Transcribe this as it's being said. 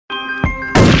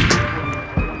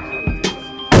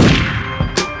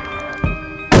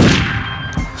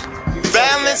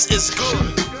This is good.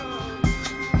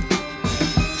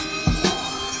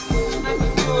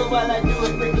 While I do a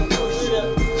freaking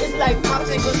push-up, it's like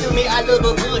popsicles to me. I love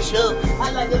a push-up.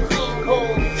 I like a clean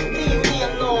comb. Leave me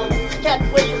alone. Katt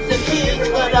Williams the king,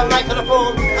 but I'm right to the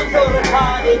phone. I'm so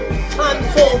retarded. I'm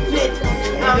so fit.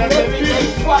 I'm every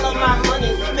day swallow my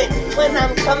money spit. When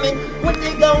I'm coming, what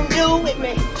they gon' do with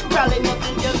me? Probably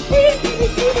nothing, just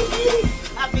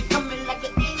I be coming like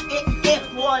an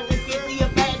F1. If you see a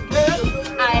bad girl,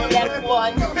 I left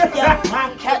one. Yeah,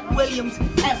 I'm Katt Williams,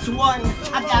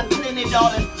 S1. I got plenty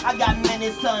daughters, I got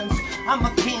many sons. I'm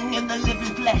a king in the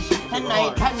living flesh, and I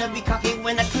ain't trying to be cocky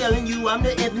when I'm telling you I'm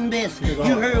the effing best.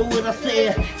 You heard what I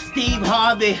said, Steve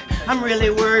Harvey. I'm really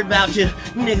worried about you,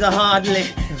 nigga hardly.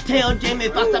 Tell Jamie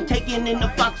if I stop taking in the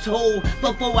foxhole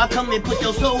before I come and put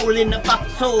your soul in the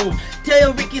foxhole.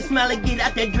 Tell Ricky Smiley get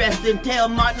out that dress and tell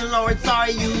Martin Lawrence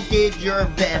sorry you did your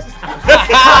best. Big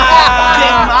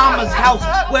Mama's house,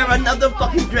 wear another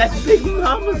fucking dress. Big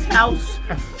Mama's house.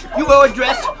 You wear a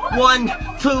dress, 1,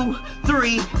 2,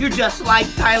 3. You're just like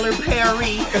Tyler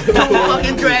Perry. 2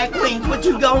 fucking drag queens, what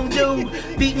you gon' do?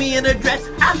 Beat me in a dress?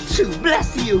 Achoo,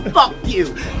 bless you, fuck you.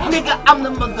 Nigga, I'm the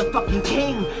motherfucking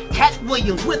king. Katt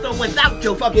Williams, with or without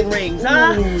your fucking rings,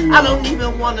 huh? I don't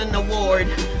even want an award.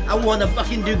 I want a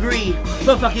fucking degree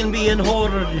for fucking being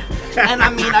horrid. And I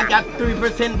mean, I got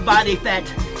 3% body fat,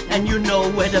 and you know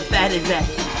where the fat is at.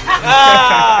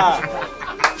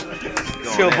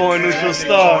 It's your boy Neutral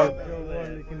Star.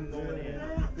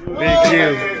 Big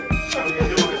Q.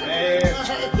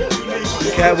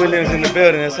 Katt Williams in the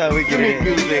building, that's how we get it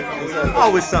in.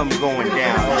 Always something going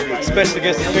down. Special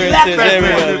guest appearances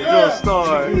everywhere. Neutral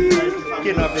Star.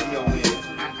 Getting up in your